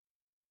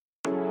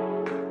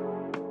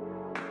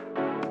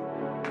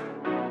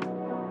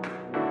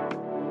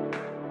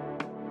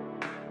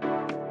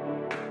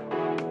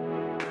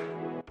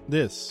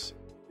This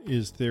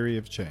is Theory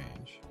of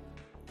Change.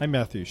 I'm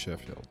Matthew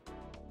Sheffield.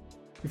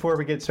 Before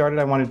we get started,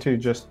 I wanted to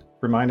just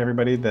remind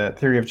everybody that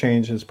Theory of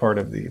Change is part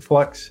of the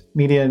Flux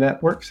Media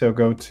Network. So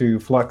go to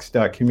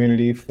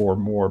flux.community for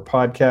more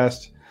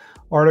podcasts,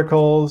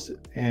 articles,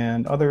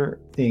 and other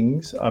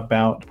things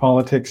about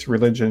politics,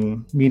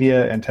 religion,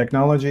 media, and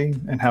technology,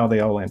 and how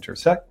they all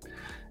intersect.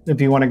 If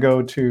you want to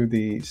go to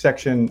the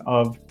section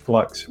of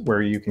Flux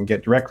where you can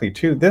get directly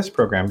to this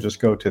program,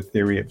 just go to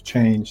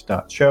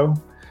theoryofchange.show.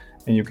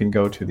 And you can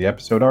go to the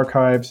episode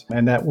archives,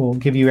 and that will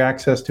give you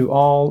access to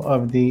all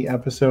of the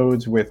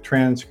episodes with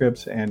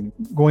transcripts. And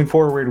going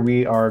forward,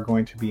 we are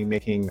going to be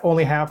making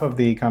only half of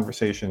the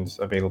conversations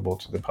available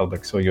to the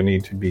public. So you'll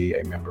need to be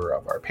a member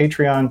of our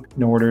Patreon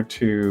in order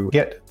to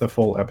get the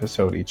full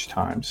episode each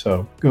time.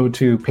 So go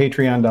to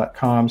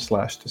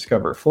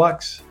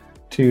patreon.com/discoverflux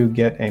to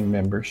get a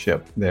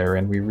membership there.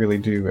 And we really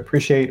do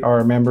appreciate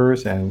our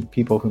members and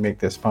people who make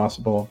this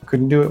possible.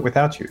 Couldn't do it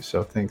without you.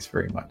 So thanks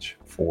very much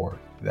for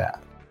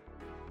that.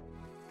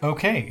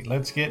 Okay,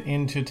 let's get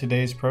into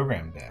today's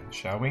program then,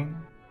 shall we?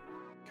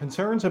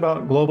 Concerns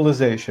about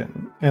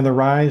globalization and the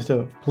rise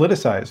of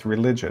politicized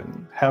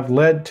religion have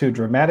led to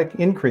dramatic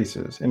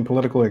increases in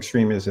political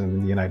extremism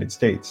in the United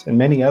States and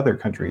many other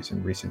countries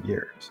in recent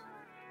years.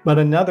 But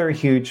another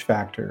huge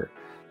factor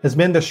has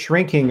been the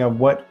shrinking of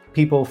what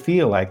people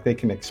feel like they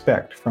can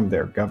expect from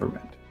their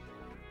government.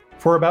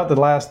 For about the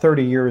last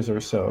 30 years or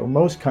so,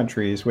 most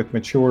countries with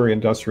mature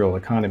industrial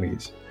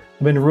economies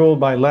been ruled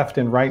by left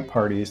and right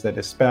parties that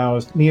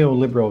espoused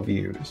neoliberal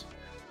views,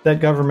 that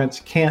governments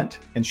can't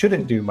and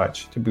shouldn't do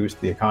much to boost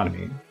the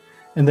economy,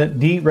 and that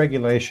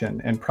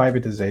deregulation and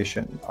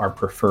privatization are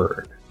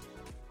preferred.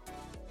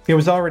 It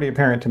was already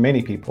apparent to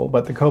many people,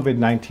 but the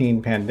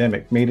COVID-19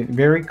 pandemic made it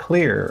very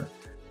clear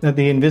that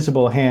the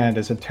invisible hand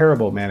is a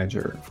terrible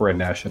manager for a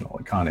national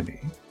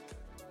economy.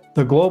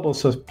 The global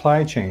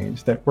supply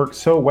chains that worked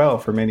so well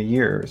for many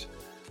years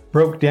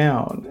broke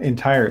down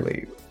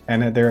entirely,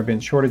 and there have been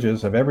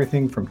shortages of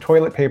everything from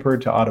toilet paper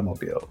to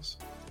automobiles.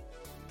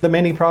 The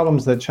many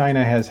problems that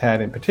China has had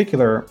in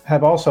particular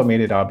have also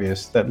made it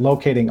obvious that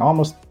locating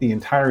almost the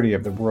entirety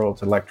of the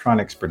world's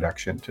electronics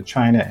production to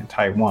China and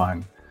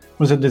Taiwan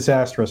was a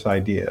disastrous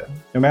idea,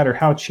 no matter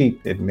how cheap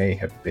it may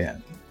have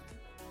been.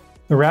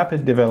 The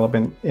rapid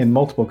development in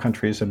multiple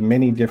countries of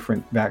many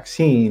different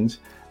vaccines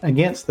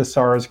against the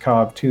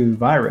SARS-CoV-2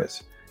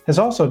 virus has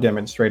also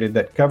demonstrated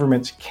that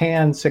governments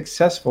can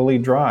successfully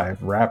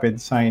drive rapid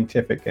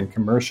scientific and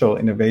commercial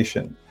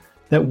innovation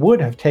that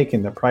would have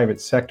taken the private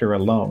sector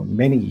alone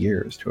many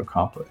years to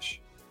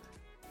accomplish.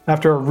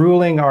 After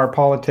ruling our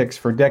politics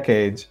for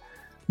decades,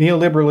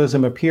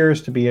 neoliberalism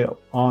appears to be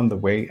on the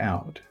way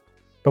out.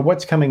 But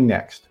what's coming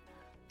next?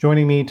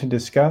 Joining me to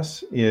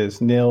discuss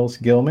is Nils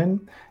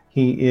Gilman.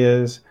 He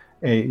is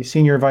a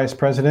senior vice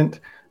president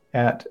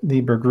at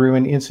the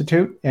Berggruen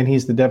Institute, and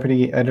he's the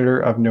deputy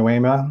editor of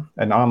Noema,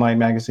 an online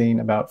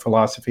magazine about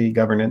philosophy,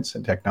 governance,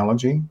 and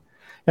technology.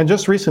 And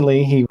just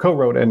recently, he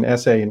co-wrote an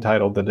essay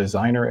entitled The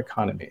Designer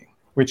Economy,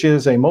 which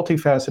is a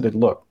multifaceted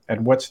look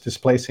at what's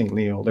displacing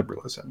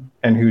neoliberalism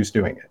and who's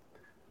doing it.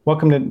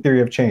 Welcome to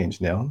Theory of Change,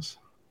 Nils.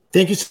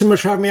 Thank you so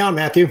much for having me on,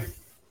 Matthew.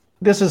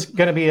 This is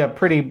going to be a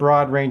pretty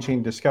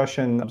broad-ranging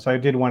discussion, so I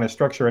did want to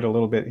structure it a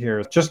little bit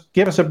here. Just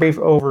give us a brief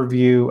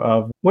overview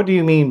of what do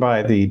you mean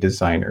by the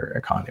designer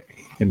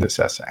economy in this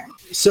essay?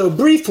 So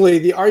briefly,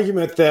 the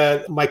argument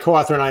that my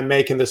co-author and I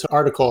make in this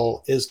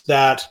article is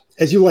that,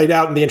 as you laid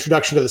out in the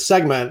introduction to the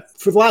segment,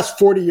 for the last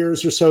 40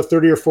 years or so,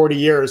 30 or 40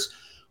 years,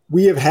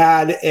 we have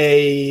had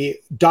a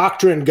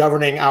doctrine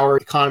governing our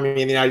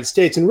economy in the United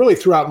States and really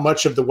throughout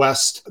much of the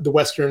West, the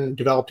Western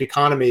developed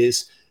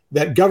economies,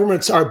 that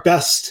governments are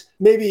best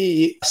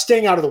maybe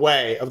staying out of the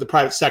way of the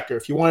private sector.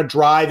 If you want to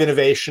drive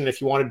innovation,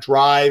 if you want to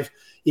drive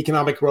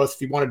economic growth,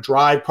 if you want to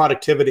drive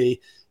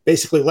productivity,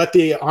 basically let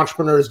the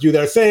entrepreneurs do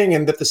their thing,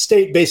 and that the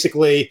state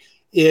basically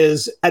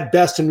is at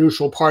best a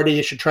neutral party.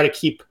 It should try to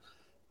keep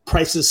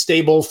prices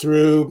stable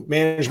through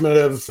management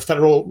of the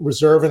Federal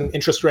Reserve and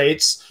interest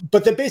rates,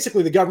 but that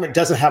basically the government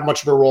doesn't have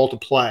much of a role to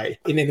play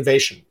in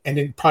innovation and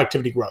in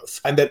productivity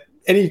growth, and that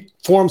any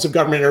forms of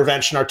government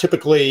intervention are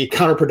typically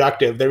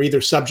counterproductive. They're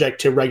either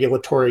subject to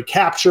regulatory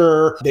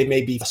capture, they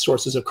may be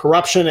sources of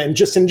corruption, and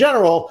just in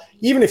general,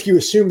 even if you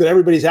assume that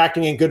everybody's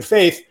acting in good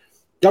faith,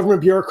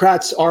 government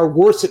bureaucrats are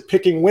worse at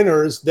picking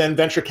winners than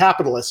venture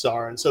capitalists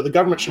are. And so the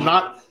government should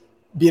not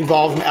be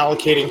involved in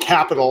allocating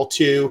capital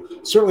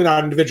to certainly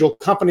not individual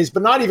companies,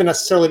 but not even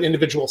necessarily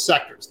individual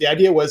sectors. The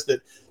idea was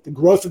that the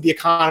growth of the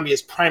economy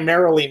is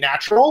primarily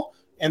natural,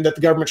 and that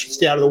the government should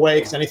stay out of the way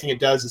because anything it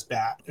does is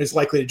bad. It's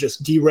likely to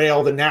just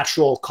derail the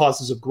natural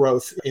causes of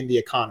growth in the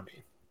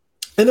economy.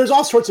 And there's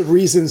all sorts of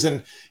reasons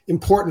and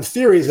important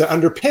theories that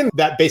underpin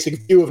that basic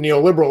view of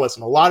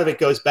neoliberalism. A lot of it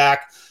goes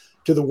back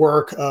to the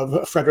work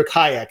of Friedrich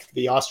Hayek,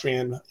 the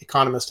Austrian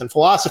economist and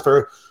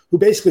philosopher, who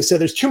basically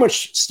said there's too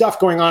much stuff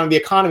going on in the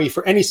economy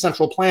for any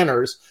central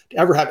planners to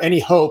ever have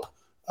any hope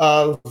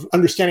of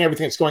understanding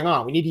everything that's going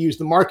on. We need to use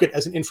the market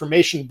as an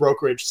information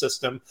brokerage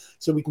system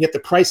so we can get the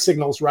price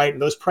signals right.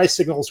 And those price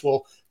signals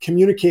will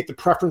communicate the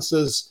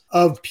preferences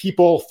of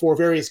people for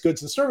various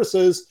goods and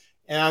services.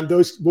 And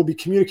those will be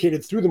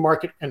communicated through the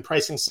market and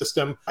pricing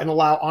system and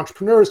allow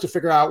entrepreneurs to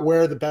figure out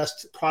where the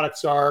best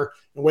products are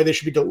and where they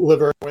should be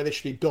delivered, where they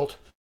should be built,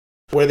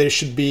 where they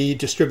should be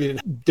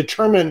distributed,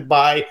 determined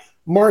by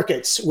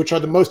markets, which are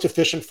the most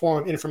efficient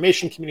form of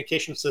information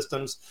communication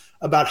systems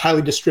about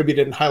highly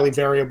distributed and highly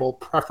variable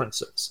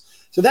preferences.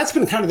 So that's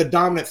been kind of the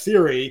dominant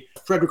theory.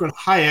 Friedrich and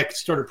Hayek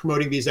started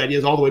promoting these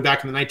ideas all the way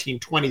back in the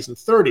 1920s and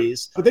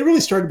 30s, but they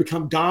really started to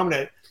become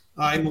dominant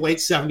in the late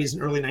 70s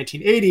and early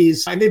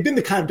 1980s. And they've been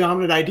the kind of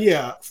dominant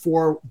idea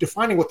for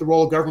defining what the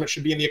role of government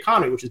should be in the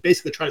economy, which is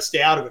basically try to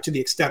stay out of it to the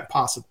extent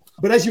possible.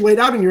 But as you laid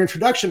out in your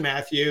introduction,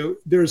 Matthew,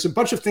 there's a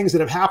bunch of things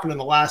that have happened in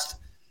the last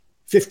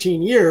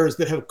 15 years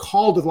that have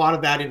called a lot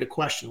of that into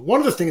question. One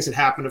of the things that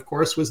happened, of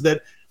course, was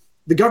that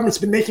the government's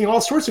been making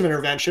all sorts of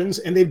interventions,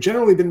 and they've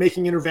generally been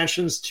making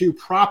interventions to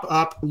prop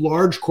up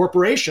large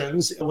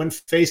corporations when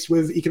faced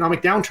with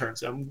economic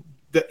downturns.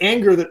 The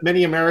anger that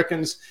many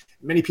Americans,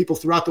 many people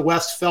throughout the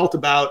West felt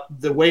about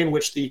the way in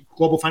which the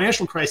global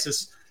financial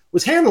crisis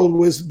was handled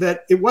was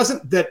that it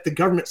wasn't that the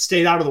government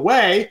stayed out of the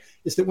way,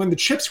 is that when the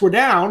chips were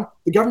down,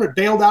 the government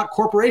bailed out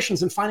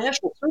corporations and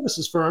financial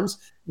services firms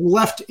and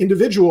left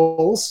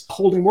individuals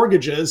holding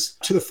mortgages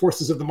to the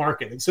forces of the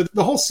market. And so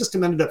the whole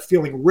system ended up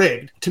feeling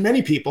rigged to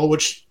many people,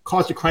 which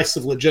caused a crisis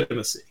of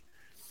legitimacy.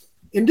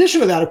 In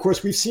addition to that, of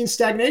course, we've seen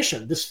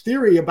stagnation. This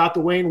theory about the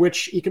way in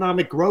which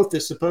economic growth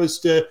is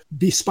supposed to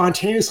be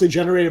spontaneously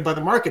generated by the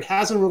market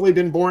hasn't really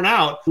been borne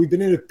out. We've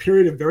been in a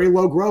period of very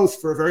low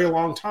growth for a very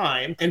long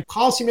time. And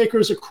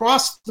policymakers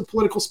across the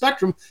political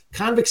spectrum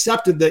kind of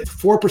accepted that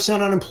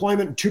 4%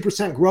 unemployment and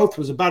 2% growth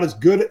was about as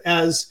good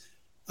as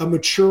a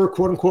mature,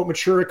 quote unquote,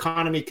 mature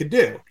economy could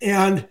do.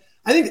 And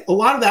I think a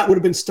lot of that would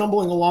have been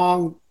stumbling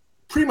along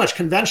pretty much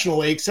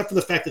conventionally, except for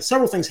the fact that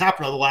several things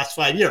happened over the last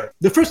 5 years.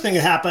 The first thing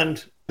that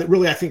happened that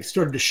really, I think,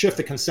 started to shift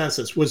the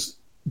consensus was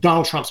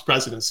Donald Trump's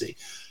presidency.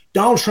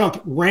 Donald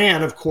Trump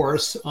ran, of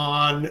course,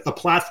 on a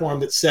platform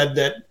that said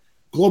that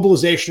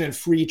globalization and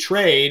free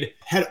trade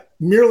had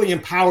merely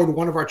empowered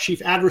one of our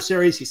chief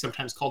adversaries. He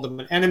sometimes called them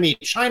an enemy,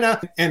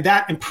 China. And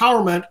that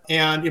empowerment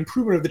and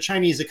improvement of the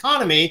Chinese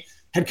economy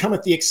had come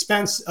at the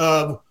expense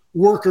of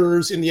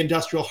workers in the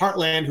industrial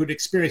heartland who'd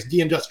experienced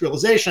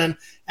deindustrialization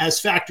as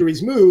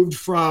factories moved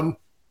from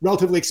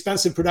relatively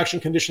expensive production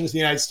conditions in the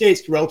United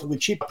States to relatively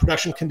cheap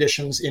production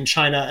conditions in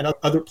China and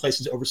other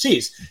places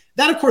overseas.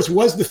 That, of course,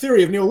 was the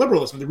theory of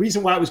neoliberalism. The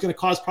reason why it was going to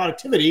cause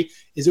productivity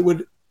is it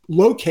would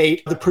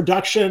locate the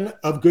production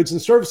of goods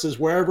and services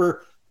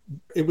wherever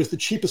it was the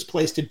cheapest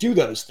place to do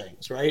those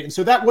things, right? And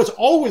so that was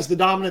always the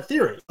dominant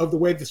theory of the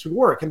way this would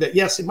work. And that,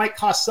 yes, it might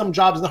cost some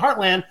jobs in the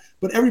heartland,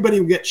 but everybody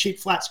would get cheap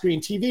flat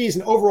screen TVs.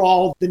 And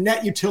overall, the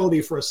net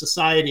utility for a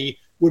society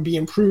would be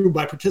improved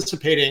by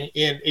participating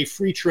in a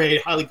free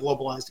trade, highly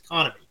globalized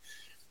economy.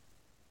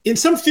 In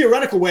some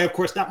theoretical way, of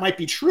course, that might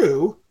be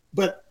true,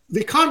 but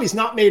the economy is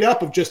not made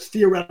up of just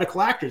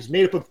theoretical actors,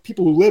 made up of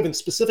people who live in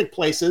specific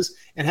places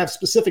and have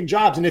specific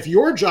jobs. And if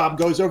your job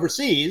goes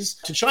overseas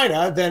to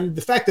China, then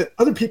the fact that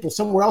other people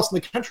somewhere else in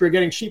the country are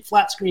getting cheap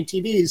flat screen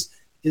TVs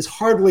is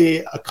hardly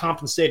a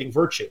compensating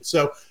virtue.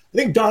 So I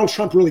think Donald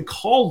Trump really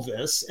called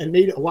this and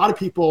made a lot of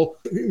people,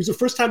 it was the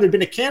first time there'd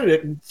been a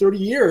candidate in 30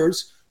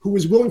 years who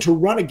was willing to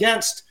run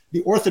against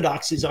the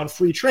orthodoxies on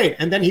free trade.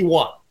 And then he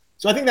won.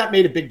 So I think that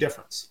made a big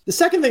difference. The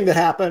second thing that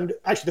happened,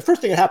 actually, the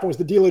first thing that happened was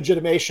the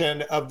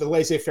delegitimation of the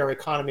laissez-faire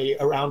economy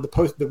around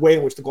the way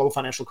in which the global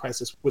financial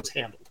crisis was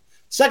handled.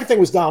 Second thing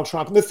was Donald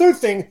Trump. And the third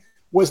thing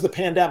was the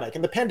pandemic.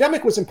 And the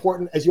pandemic was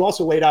important, as you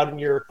also laid out in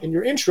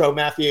your intro,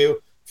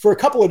 Matthew, for a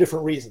couple of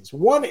different reasons.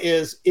 One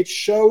is it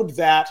showed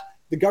that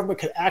the government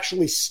could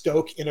actually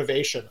stoke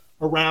innovation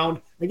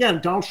around, again,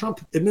 Donald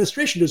Trump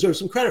administration deserves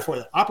some credit for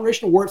that.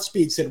 Operation Warp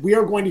Speed said, we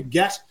are going to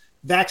get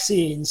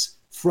vaccines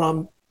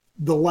from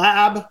the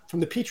lab, from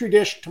the Petri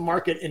dish to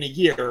market in a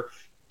year.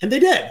 And they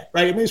did,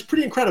 right? I mean, it's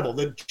pretty incredible.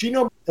 The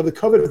genome of the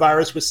COVID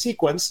virus was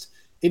sequenced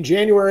in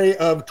January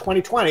of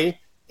 2020.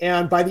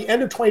 And by the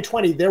end of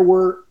 2020, there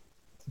were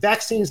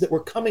vaccines that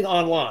were coming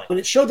online. And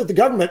it showed that the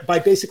government, by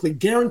basically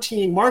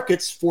guaranteeing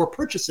markets for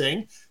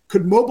purchasing,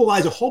 could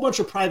mobilize a whole bunch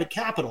of private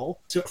capital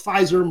to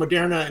Pfizer,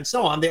 Moderna, and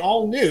so on. They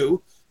all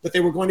knew that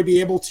they were going to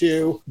be able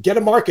to get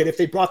a market if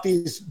they brought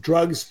these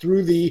drugs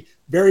through the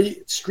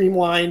very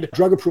streamlined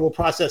drug approval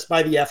process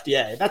by the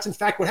FDA. That's in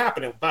fact what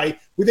happened.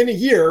 Within a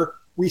year,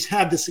 we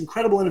had this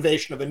incredible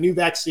innovation of a new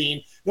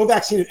vaccine. No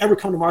vaccine had ever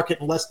come to market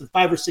in less than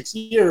 5 or 6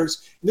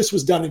 years. And this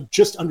was done in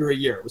just under a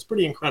year. It was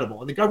pretty incredible.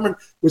 And the government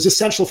was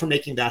essential for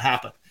making that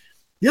happen.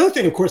 The other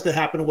thing, of course, that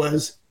happened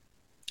was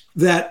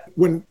that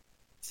when,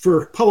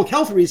 for public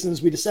health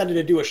reasons, we decided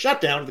to do a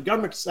shutdown, the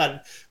government decided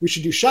we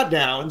should do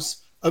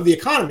shutdowns of the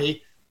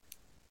economy.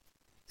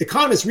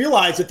 Economists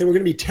realized that there were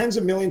going to be tens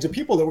of millions of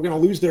people that were going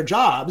to lose their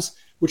jobs,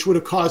 which would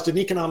have caused an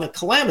economic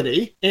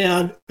calamity.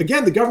 And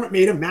again, the government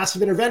made a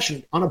massive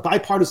intervention on a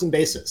bipartisan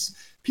basis.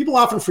 People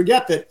often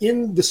forget that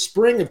in the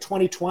spring of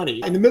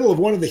 2020, in the middle of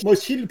one of the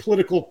most heated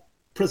political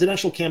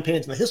presidential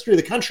campaigns in the history of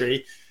the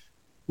country,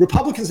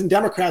 Republicans and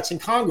Democrats in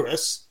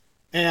Congress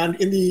and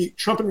in the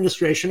Trump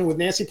administration with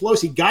Nancy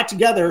Pelosi got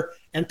together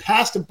and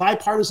passed a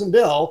bipartisan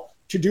bill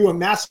to do a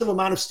massive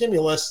amount of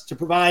stimulus to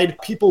provide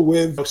people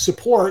with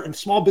support and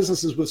small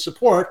businesses with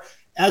support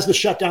as the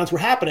shutdowns were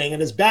happening.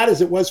 And as bad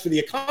as it was for the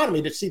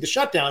economy to see the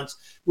shutdowns,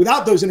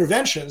 without those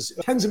interventions,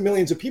 tens of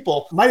millions of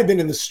people might have been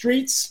in the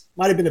streets,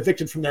 might have been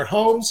evicted from their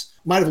homes,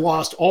 might have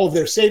lost all of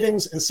their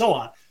savings, and so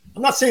on.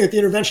 I'm not saying that the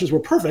interventions were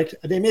perfect.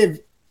 They may have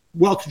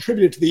well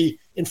contributed to the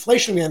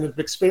inflation we ended up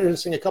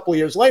experiencing a couple of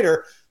years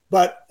later,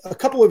 but a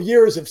couple of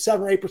years of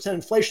 7 or 8%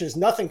 inflation is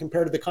nothing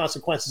compared to the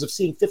consequences of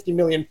seeing 50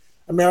 million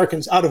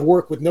Americans out of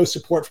work with no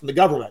support from the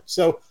government.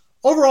 So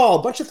overall,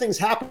 a bunch of things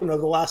happened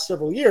over the last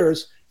several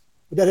years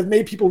that have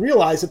made people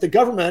realize that the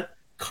government,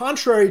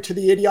 contrary to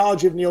the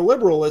ideology of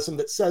neoliberalism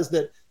that says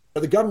that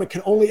the government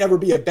can only ever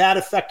be a bad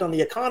effect on the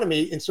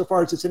economy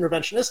insofar as it's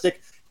interventionistic,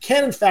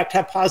 can in fact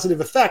have positive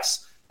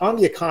effects on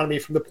the economy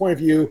from the point of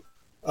view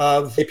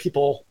of the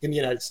people in the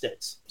United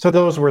States. So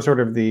those were sort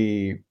of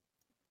the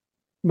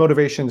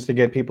motivations to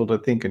get people to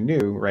think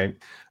anew, right?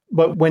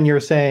 But when you're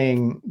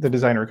saying the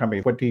designer economy,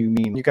 what do you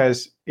mean? You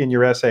guys, in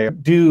your essay,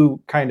 do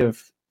kind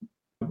of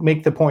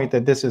make the point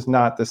that this is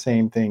not the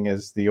same thing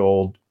as the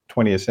old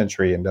 20th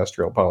century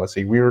industrial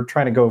policy. We were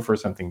trying to go for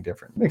something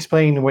different.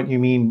 Explain what you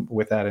mean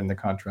with that in the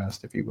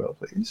contrast, if you will,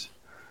 please.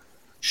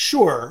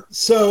 Sure.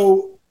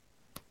 So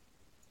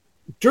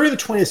during the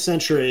 20th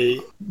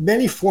century,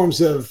 many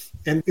forms of,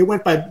 and it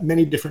went by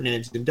many different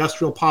names,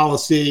 industrial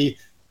policy,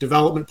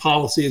 development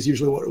policy is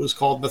usually what it was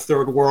called in the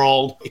third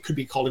world. It could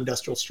be called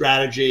industrial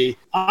strategy.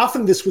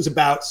 Often this was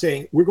about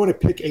saying, we're going to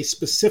pick a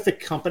specific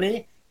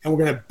company and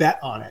we're going to bet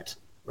on it,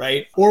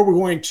 right? Or we're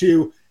going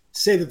to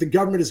say that the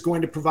government is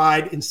going to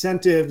provide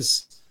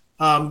incentives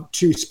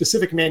to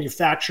specific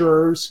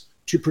manufacturers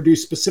to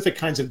produce specific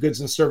kinds of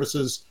goods and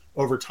services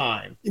over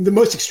time. And the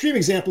most extreme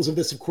examples of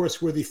this, of course,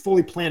 were the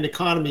fully planned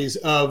economies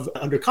of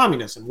under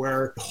communism,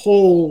 where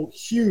whole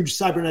huge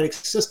cybernetic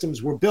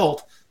systems were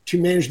built to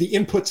manage the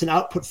inputs and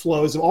output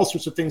flows of all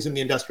sorts of things in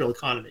the industrial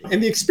economy.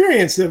 And the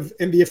experience of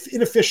and the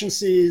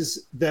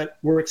inefficiencies that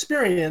were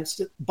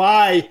experienced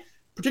by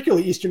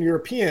particularly Eastern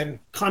European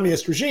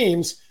communist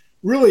regimes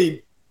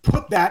really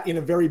put that in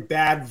a very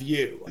bad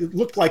view. It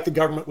looked like the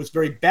government was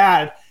very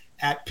bad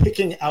at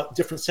picking out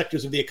different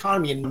sectors of the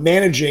economy and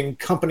managing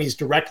companies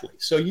directly.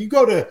 So you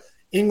go to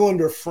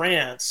England or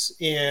France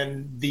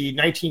in the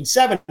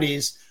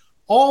 1970s,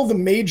 all the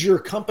major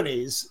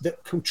companies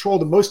that control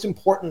the most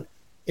important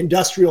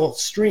industrial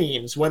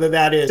streams, whether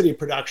that is city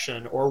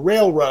production or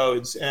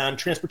railroads and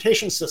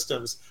transportation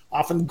systems,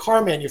 often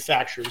car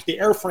manufacturers, the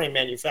airframe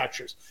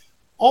manufacturers,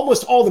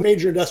 almost all the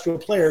major industrial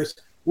players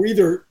were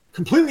either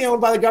completely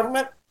owned by the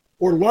government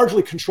or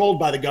largely controlled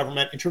by the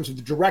government in terms of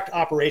the direct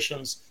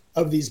operations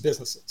of these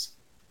businesses.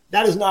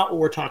 That is not what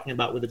we're talking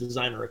about with the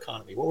designer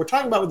economy. What we're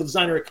talking about with the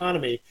designer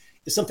economy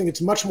is something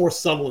that's much more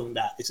subtle than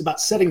that. It's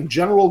about setting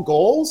general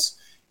goals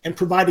and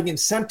providing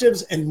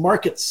incentives and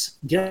markets,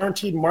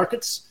 guaranteed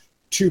markets,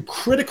 to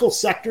critical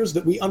sectors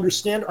that we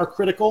understand are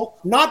critical,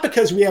 not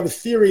because we have a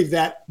theory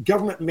that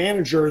government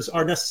managers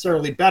are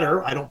necessarily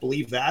better, I don't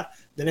believe that,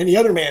 than any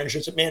other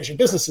managers at managing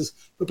businesses,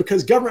 but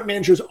because government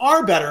managers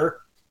are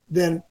better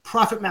than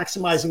profit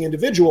maximizing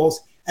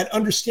individuals at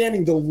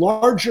understanding the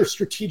larger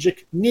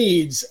strategic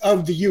needs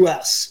of the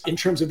US in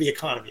terms of the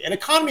economy. An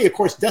economy, of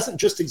course, doesn't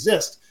just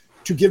exist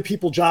to give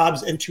people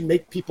jobs and to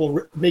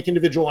make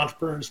individual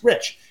entrepreneurs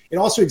rich. It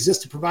also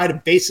exists to provide a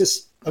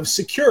basis of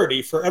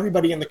security for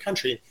everybody in the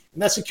country.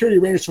 And that security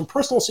ranges from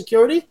personal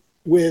security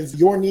with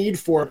your need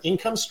for an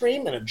income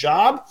stream and a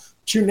job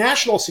to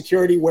national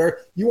security, where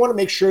you want to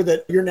make sure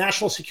that your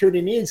national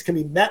security needs can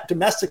be met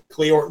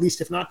domestically, or at least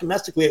if not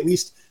domestically, at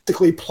least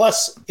domestically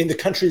plus in the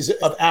countries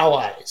of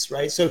allies,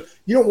 right? So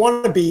you don't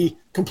want to be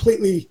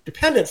completely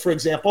dependent, for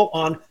example,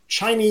 on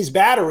Chinese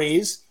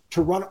batteries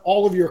to run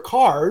all of your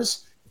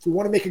cars. If we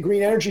want to make a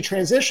green energy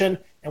transition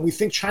and we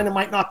think China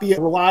might not be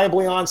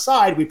reliably on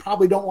side, we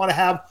probably don't want to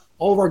have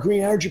all of our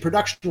green energy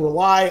production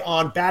rely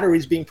on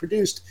batteries being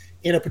produced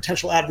in a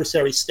potential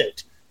adversary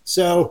state.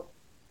 So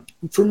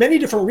for many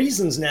different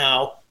reasons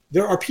now,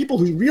 there are people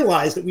who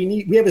realize that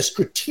we have a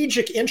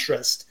strategic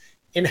interest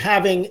in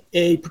having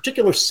a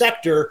particular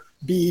sector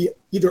be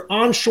either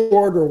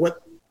onshored or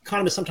what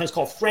economists sometimes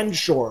call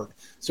friend-shored.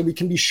 So we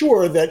can be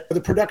sure that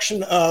the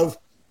production of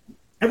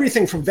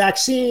everything from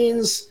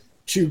vaccines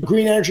to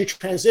green energy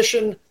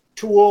transition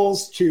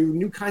tools to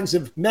new kinds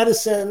of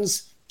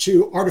medicines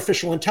to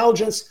artificial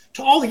intelligence,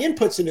 to all the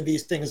inputs into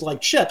these things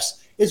like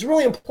chips, it's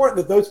really important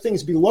that those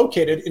things be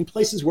located in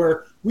places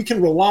where we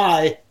can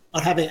rely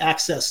on having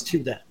access to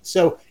them.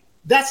 So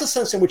that's a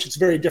sense in which it's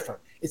very different.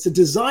 It's a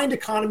designed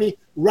economy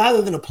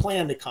rather than a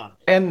planned economy.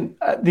 And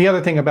the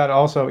other thing about it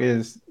also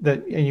is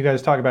that, and you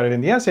guys talk about it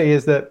in the essay,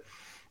 is that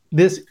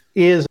this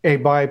is a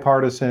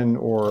bipartisan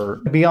or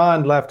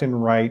beyond left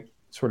and right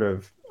sort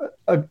of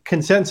a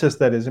consensus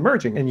that is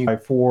emerging.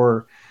 And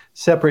for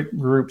separate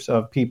groups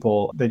of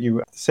people that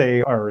you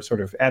say are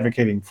sort of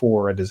advocating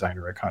for a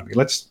designer economy.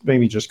 Let's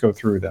maybe just go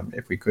through them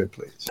if we could,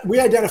 please. We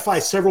identify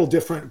several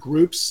different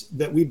groups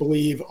that we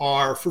believe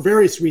are, for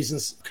various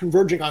reasons,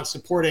 converging on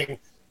supporting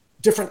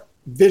different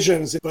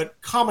visions, but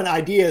common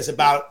ideas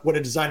about what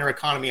a designer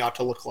economy ought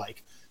to look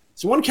like.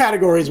 So one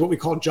category is what we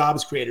call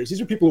jobs creators.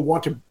 These are people who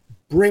want to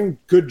bring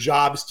good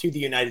jobs to the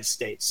United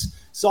States.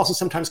 It's also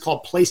sometimes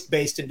called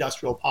place-based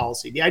industrial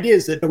policy. The idea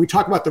is that we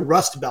talk about the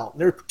Rust Belt.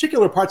 There are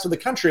particular parts of the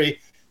country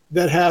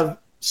that have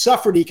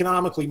suffered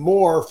economically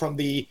more from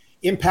the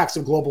impacts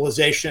of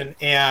globalization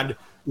and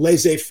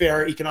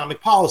laissez-faire economic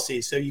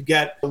policy. So you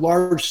get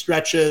large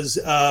stretches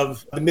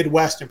of the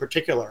Midwest in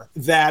particular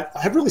that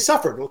have really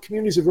suffered. Well,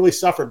 communities have really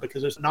suffered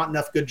because there's not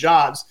enough good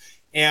jobs.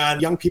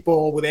 And young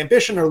people with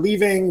ambition are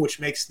leaving, which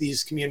makes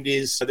these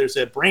communities, there's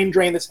a brain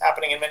drain that's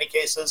happening in many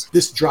cases.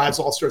 This drives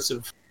all sorts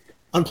of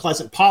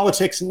unpleasant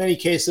politics in many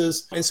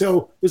cases. And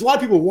so there's a lot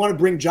of people who want to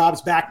bring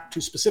jobs back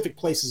to specific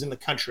places in the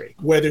country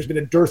where there's been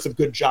a dearth of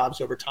good jobs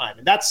over time.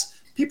 And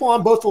that's people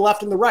on both the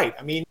left and the right.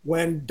 I mean,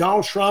 when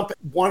Donald Trump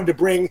wanted to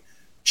bring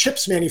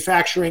chips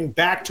manufacturing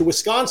back to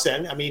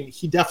Wisconsin, I mean,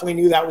 he definitely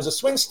knew that was a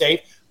swing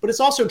state, but it's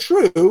also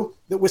true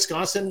that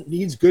Wisconsin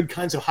needs good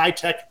kinds of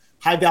high-tech,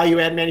 high value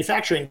add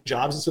manufacturing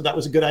jobs. And so that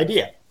was a good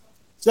idea.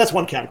 So that's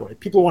one category.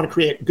 People want to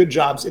create good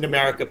jobs in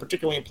America,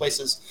 particularly in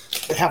places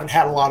that haven't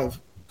had a lot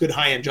of good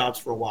high-end jobs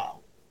for a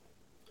while.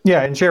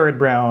 Yeah, and Sherrod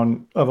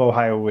Brown of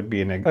Ohio would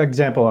be an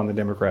example on the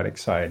Democratic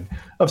side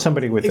of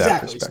somebody with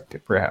that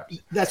perspective, perhaps.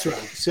 That's right.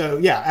 So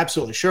yeah,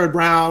 absolutely. Sherrod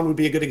Brown would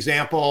be a good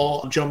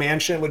example. Joe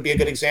Manchin would be a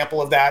good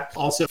example of that,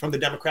 also from the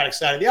Democratic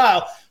side of the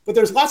aisle. But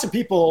there's lots of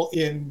people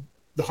in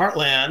the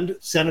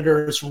heartland,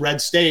 senators from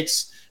red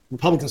states,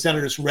 Republican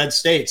senators from red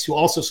states who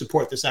also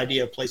support this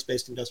idea of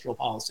place-based industrial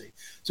policy.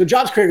 So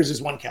jobs creators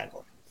is one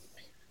category.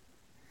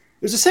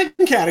 There's a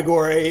second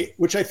category,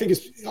 which I think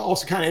is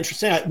also kind of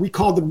interesting. We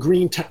call them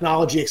green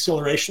technology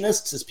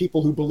accelerationists, as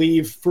people who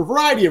believe, for a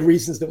variety of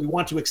reasons, that we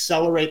want to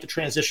accelerate the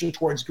transition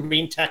towards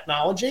green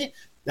technology.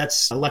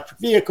 That's electric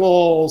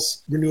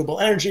vehicles,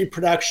 renewable energy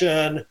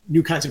production,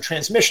 new kinds of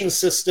transmission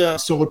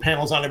systems, solar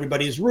panels on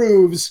everybody's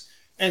roofs,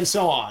 and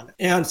so on.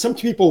 And some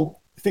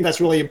people think that's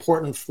really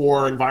important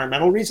for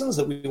environmental reasons,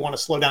 that we want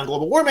to slow down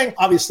global warming,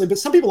 obviously. But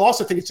some people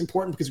also think it's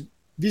important because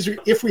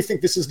if we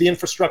think this is the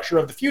infrastructure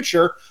of the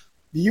future,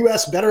 the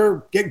U.S.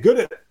 better get good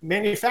at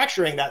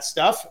manufacturing that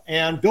stuff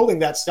and building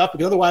that stuff,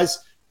 because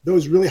otherwise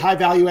those really high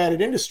value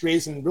added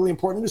industries and really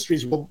important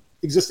industries will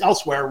exist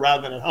elsewhere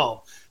rather than at home.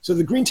 So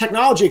the green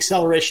technology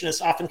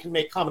accelerationists often can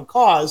make common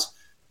cause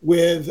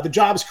with the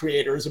jobs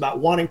creators about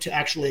wanting to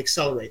actually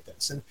accelerate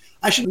this. And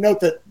I should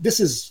note that this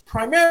is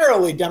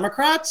primarily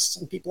Democrats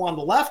and people on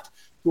the left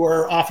who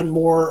are often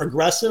more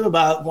aggressive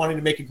about wanting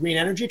to make a green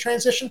energy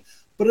transition.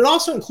 But it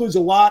also includes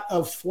a lot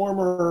of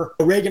former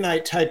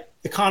Reaganite type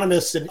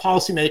economists and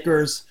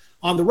policymakers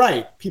on the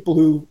right, people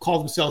who call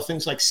themselves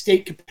things like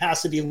state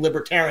capacity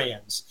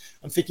libertarians.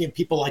 I'm thinking of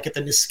people like at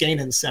the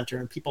Niskanen Center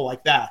and people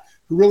like that,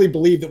 who really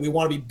believe that we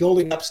want to be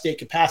building up state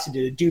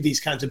capacity to do these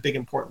kinds of big,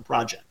 important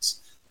projects.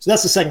 So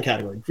that's the second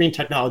category, green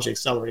technology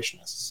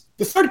accelerationists.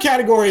 The third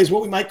category is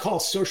what we might call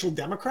social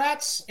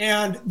democrats.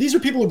 And these are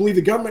people who believe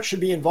the government should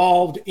be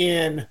involved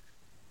in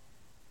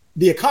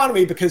the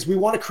economy because we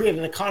want to create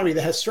an economy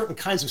that has certain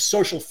kinds of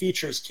social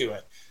features to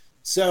it.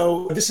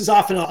 So this is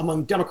often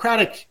among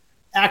Democratic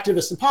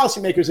activists and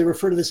policymakers, they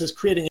refer to this as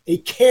creating a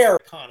care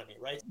economy,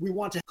 right? We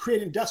want to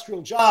create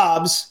industrial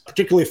jobs,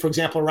 particularly, for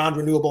example, around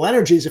renewable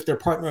energies if they're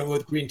partnering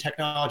with green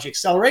technology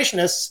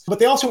accelerationists, but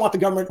they also want the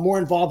government more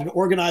involved in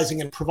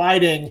organizing and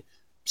providing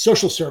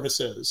social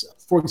services.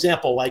 For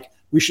example, like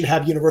we should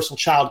have universal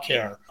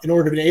childcare in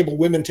order to enable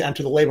women to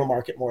enter the labor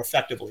market more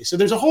effectively. So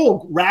there's a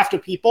whole raft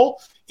of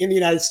people in the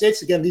United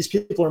States. Again, these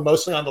people are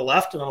mostly on the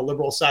left and on the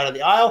liberal side of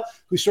the aisle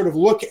who sort of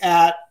look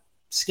at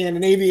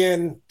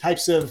Scandinavian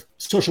types of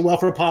social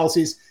welfare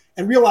policies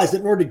and realize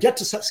that in order to get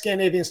to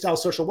Scandinavian style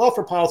social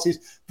welfare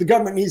policies, the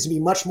government needs to be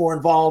much more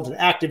involved and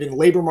active in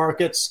labor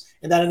markets.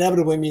 And that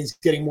inevitably means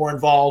getting more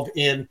involved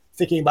in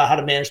thinking about how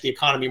to manage the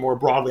economy more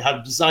broadly, how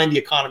to design the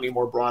economy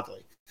more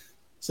broadly.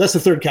 So that's the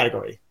third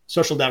category,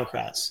 social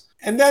democrats.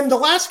 And then the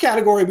last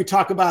category we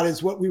talk about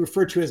is what we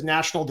refer to as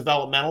national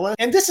developmentalists.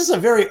 And this is a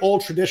very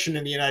old tradition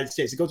in the United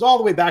States. It goes all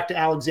the way back to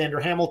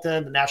Alexander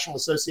Hamilton, the National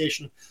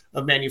Association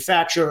of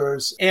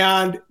Manufacturers.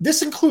 And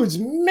this includes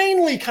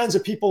mainly kinds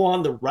of people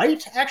on the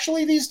right,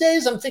 actually, these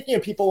days. I'm thinking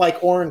of people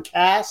like Orrin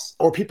Cass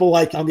or people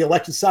like on the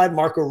elected side,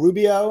 Marco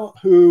Rubio,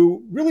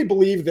 who really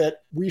believe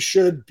that we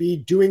should be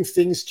doing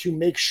things to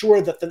make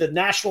sure that the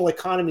national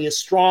economy is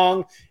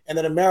strong and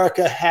that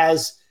America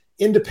has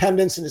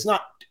independence and is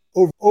not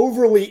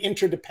overly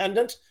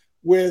interdependent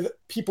with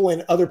people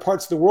in other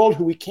parts of the world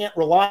who we can't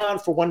rely on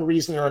for one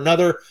reason or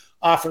another,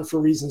 often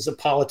for reasons of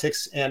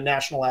politics and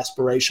national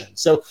aspiration.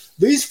 So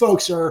these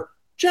folks are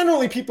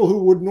generally people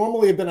who would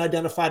normally have been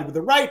identified with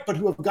the right, but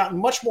who have gotten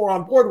much more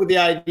on board with the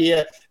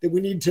idea that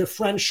we need to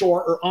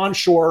friendshore or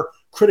onshore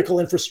critical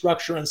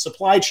infrastructure and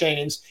supply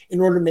chains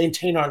in order to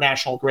maintain our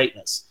national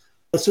greatness.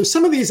 So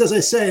some of these, as I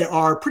say,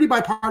 are pretty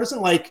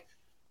bipartisan, like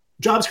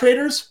jobs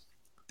creators.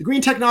 The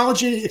green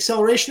technology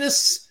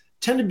accelerationists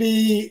tend to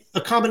be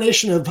a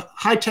combination of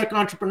high-tech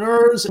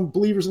entrepreneurs and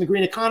believers in the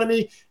green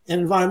economy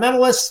and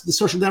environmentalists. The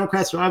social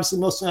democrats are obviously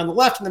mostly on the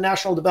left, and the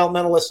national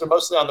developmentalists are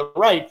mostly on the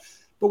right.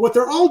 But what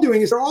they're all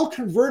doing is they're all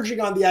converging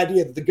on the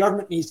idea that the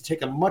government needs to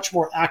take a much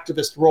more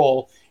activist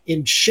role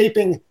in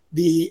shaping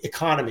the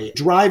economy,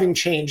 driving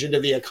change into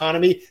the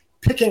economy,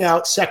 picking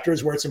out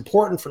sectors where it's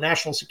important for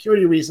national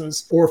security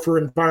reasons or for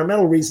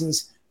environmental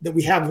reasons that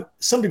we have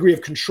some degree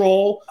of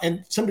control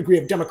and some degree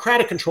of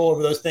democratic control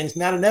over those things.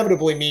 And that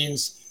inevitably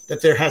means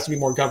that there has to be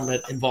more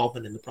government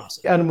involvement in the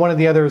process. And one of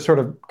the other sort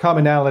of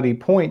commonality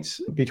points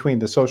between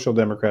the social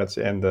democrats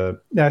and the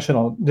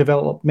national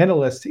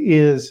developmentalists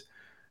is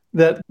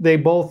that they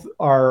both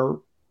are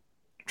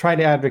trying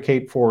to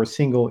advocate for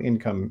single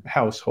income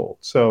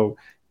households. So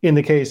in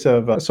the case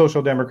of a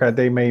social democrat,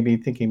 they may be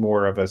thinking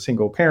more of a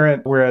single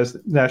parent, whereas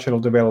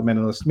national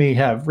developmentalists may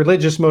have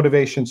religious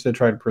motivations to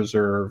try to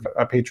preserve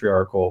a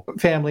patriarchal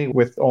family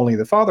with only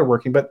the father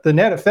working. But the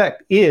net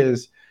effect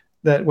is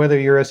that whether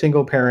you're a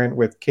single parent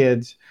with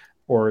kids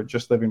or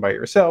just living by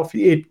yourself,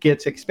 it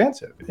gets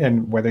expensive.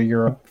 And whether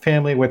you're a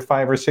family with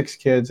 5 or 6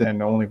 kids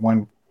and only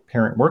one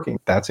parent working,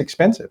 that's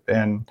expensive.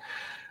 And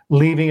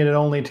leaving it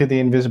only to the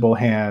invisible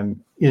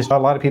hand is a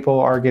lot of people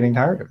are getting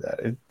tired of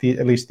that.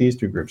 At least these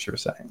two groups are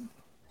saying.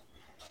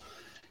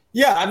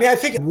 Yeah, I mean, I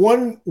think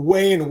one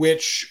way in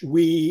which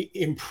we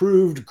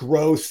improved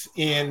growth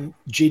in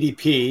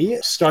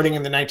GDP starting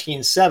in the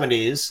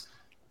 1970s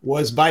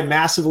was by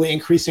massively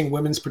increasing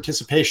women's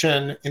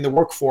participation in the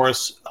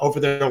workforce over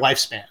their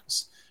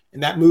lifespans.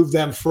 And that moved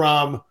them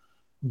from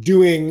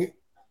women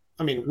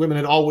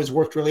had always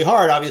worked really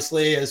hard,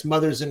 obviously, as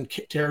mothers and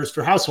carers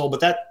for household,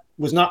 but that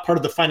was not part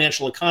of the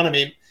financial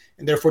economy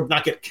and therefore did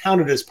not get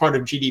counted as part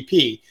of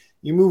GDP.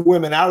 You move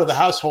women out of the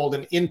household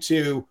and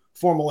into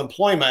formal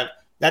employment,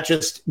 that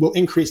just will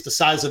increase the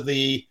size of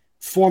the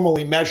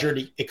formally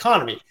measured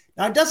economy.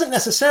 Now, it doesn't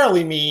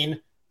necessarily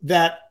mean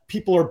that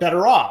people are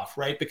better off,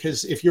 right?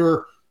 Because if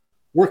you're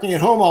working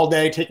at home all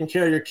day, taking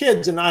care of your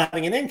kids and not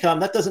having an income,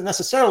 that doesn't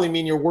necessarily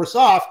mean you're worse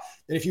off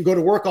than if you go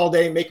to work all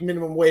day and make a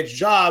minimum wage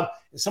job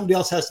and somebody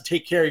else has to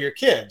take care of your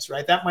kids,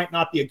 right? That might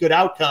not be a good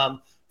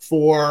outcome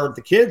for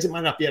the kids. It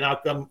might not be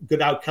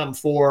good outcome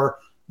for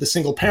the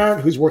single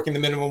parent who's working the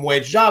minimum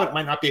wage job. It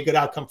might not be a good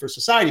outcome for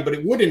society, but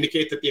it would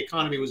indicate that the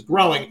economy was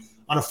growing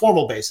on a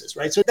formal basis,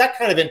 right? So that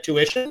kind of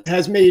intuition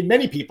has made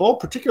many people,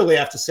 particularly I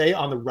have to say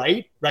on the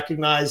right,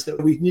 recognize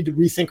that we need to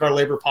rethink our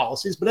labor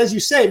policies. But as you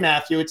say,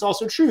 Matthew, it's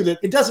also true that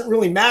it doesn't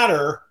really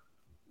matter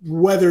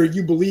whether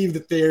you believe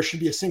that there should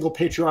be a single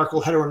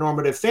patriarchal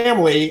heteronormative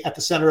family at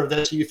the center of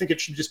this, or you think it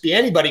should just be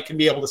anybody can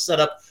be able to set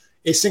up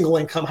a single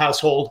income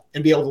household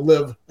and be able to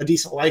live a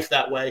decent life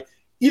that way.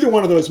 Either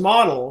one of those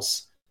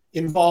models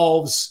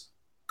involves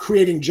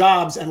creating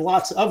jobs and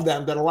lots of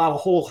them that allow a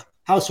whole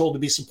household to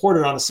be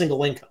supported on a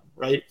single income,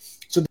 right?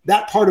 So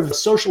that part of the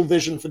social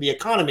vision for the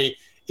economy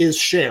is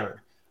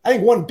shared. I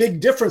think one big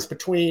difference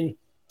between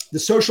the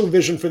social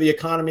vision for the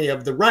economy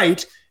of the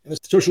right and the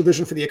social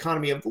vision for the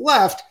economy of the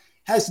left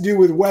has to do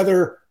with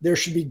whether there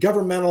should be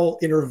governmental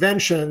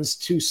interventions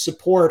to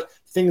support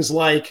things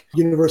like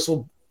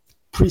universal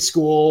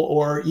preschool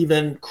or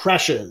even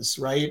creches,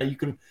 right? You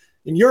can,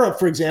 in Europe,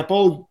 for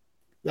example,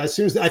 as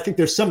soon as I think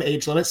there's some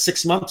age limit,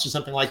 6 months or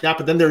something like that,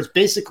 but then there's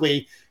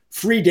basically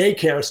free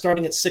daycare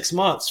starting at 6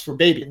 months for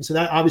babies. And so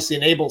that obviously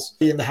enables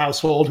in the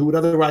household who would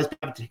otherwise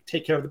have to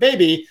take care of the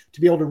baby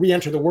to be able to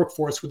re-enter the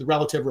workforce with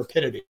relative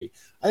rapidity.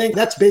 I think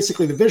that's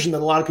basically the vision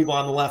that a lot of people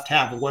on the left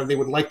have of where they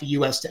would like the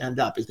US to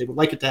end up, is they would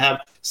like it to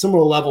have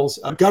similar levels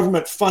of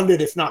government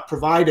funded, if not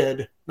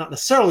provided, not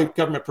necessarily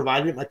government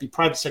provided, it might be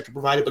private sector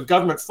provided, but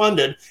government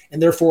funded.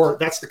 And therefore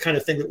that's the kind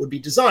of thing that would be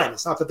designed.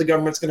 It's not that the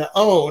government's going to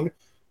own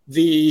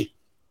the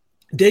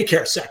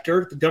daycare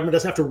sector. The government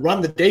doesn't have to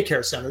run the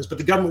daycare centers, but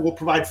the government will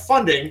provide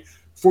funding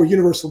for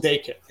universal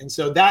daycare. And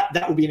so that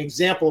would be an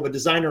example of a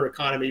designer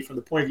economy from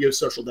the point of view of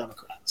social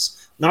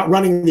democrats, not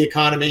running the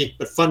economy,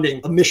 but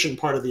funding a mission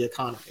part of the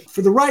economy.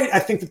 For the right, I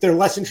think that they're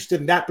less interested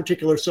in that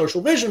particular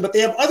social vision, but they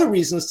have other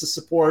reasons to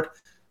support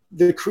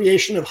the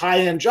creation of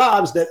high-end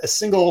jobs that a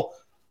single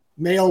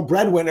male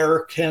breadwinner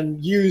can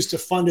use to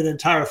fund an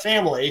entire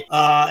family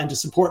and to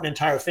support an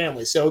entire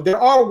family. So there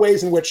are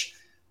ways in which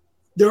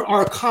there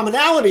are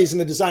commonalities in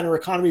the designer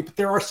economy, but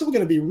there are still going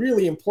to be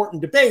really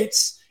important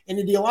debates and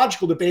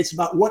ideological debates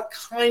about what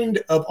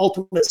kind of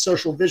ultimate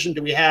social vision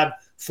do we have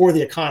for the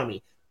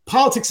economy.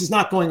 Politics is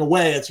not going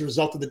away as a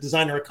result of the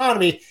designer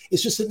economy.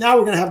 It's just that now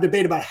we're going to have a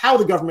debate about how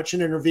the government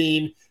should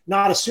intervene,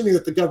 not assuming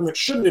that the government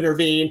shouldn't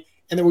intervene,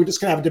 and then we're just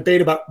going to have a debate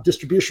about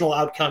distributional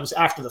outcomes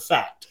after the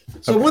fact.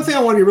 So one thing I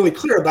want to be really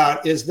clear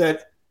about is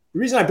that the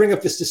reason I bring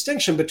up this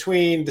distinction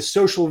between the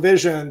social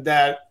vision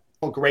that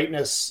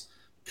greatness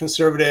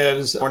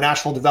conservatives or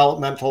national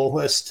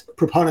developmentalist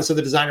proponents of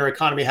the designer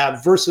economy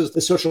have versus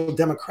the social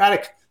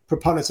democratic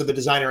proponents of the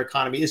designer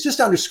economy is just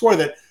to underscore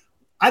that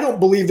I don't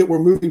believe that we're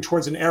moving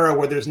towards an era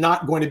where there's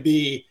not going to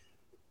be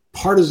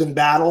partisan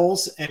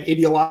battles and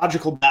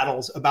ideological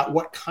battles about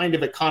what kind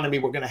of economy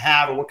we're going to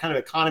have or what kind of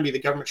economy the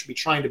government should be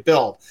trying to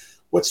build.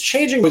 What's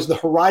changing was the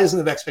horizon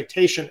of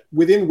expectation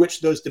within which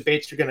those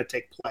debates are going to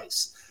take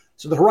place.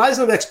 So the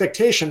horizon of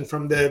expectation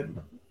from the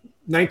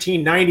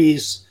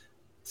 1990s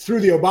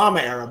through the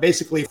Obama era,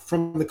 basically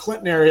from the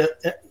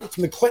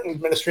Clinton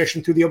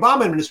administration through the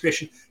Obama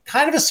administration,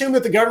 kind of assumed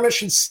that the government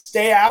should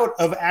stay out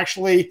of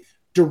actually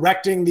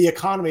directing the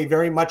economy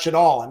very much at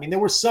all. I mean, there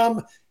were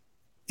some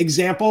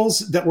examples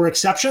that were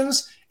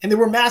exceptions, and they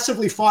were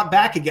massively fought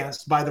back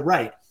against by the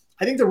right.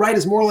 I think the right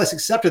has more or less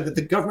accepted that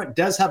the government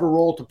does have a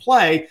role to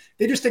play.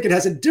 They just think it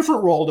has a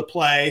different role to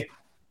play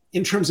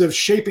in terms of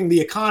shaping the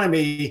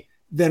economy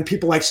than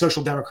people like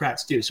social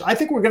democrats do. So I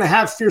think we're going to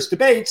have fierce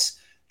debates,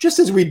 just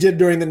as we did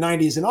during the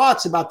 90s and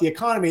aughts about the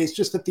economy. It's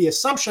just that the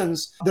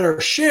assumptions that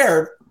are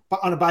shared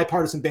on a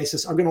bipartisan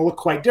basis are going to look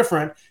quite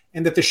different,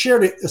 and that the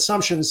shared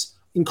assumptions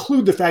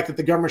include the fact that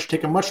the government should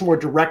take a much more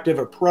directive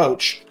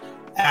approach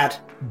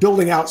at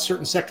building out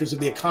certain sectors of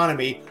the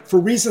economy for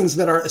reasons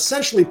that are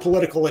essentially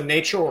political in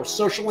nature or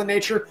social in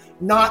nature,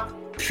 not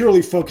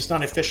purely focused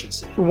on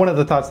efficiency. One of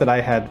the thoughts that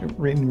I had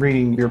in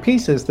reading your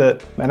piece is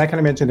that, and I kind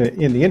of mentioned it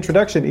in the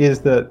introduction,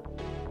 is that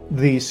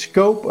the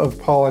scope of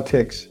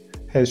politics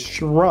has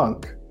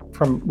shrunk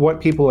from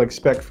what people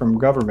expect from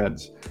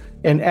governments.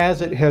 And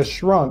as it has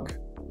shrunk,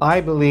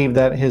 I believe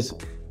that has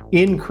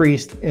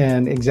increased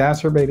and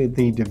exacerbated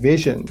the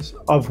divisions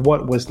of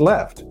what was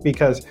left.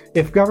 Because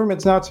if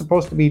government's not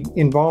supposed to be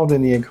involved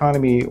in the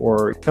economy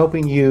or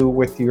helping you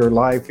with your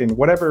life in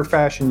whatever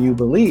fashion you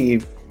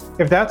believe,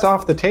 if that's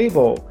off the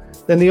table,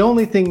 then the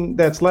only thing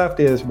that's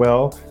left is,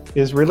 well,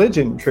 is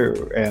religion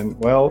true? And,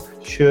 well,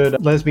 should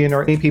lesbian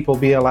or gay people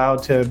be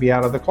allowed to be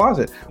out of the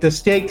closet? The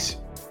stakes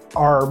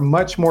are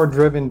much more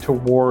driven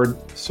toward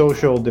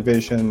social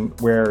division,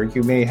 where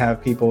you may have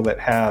people that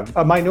have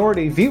a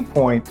minority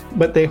viewpoint,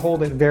 but they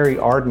hold it very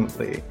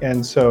ardently.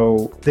 And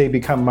so they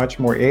become much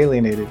more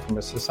alienated from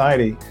a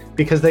society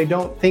because they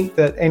don't think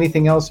that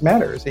anything else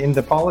matters in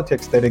the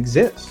politics that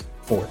exists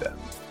for them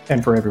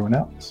and for everyone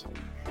else.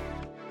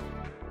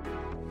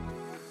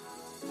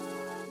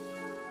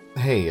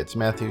 Hey, it's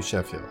Matthew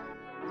Sheffield.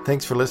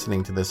 Thanks for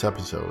listening to this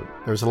episode.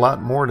 There's a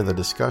lot more to the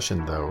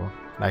discussion, though,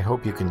 and I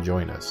hope you can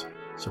join us.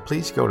 So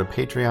please go to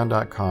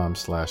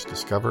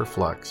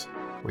patreon.com/discoverflux,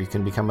 where you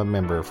can become a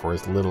member for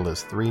as little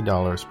as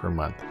 $3 per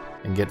month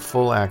and get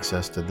full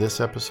access to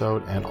this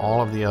episode and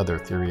all of the other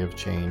Theory of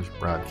Change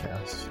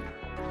broadcasts.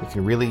 We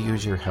can really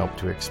use your help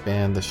to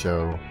expand the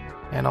show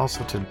and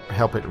also to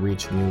help it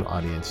reach new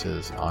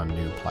audiences on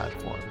new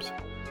platforms.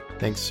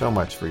 Thanks so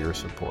much for your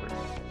support.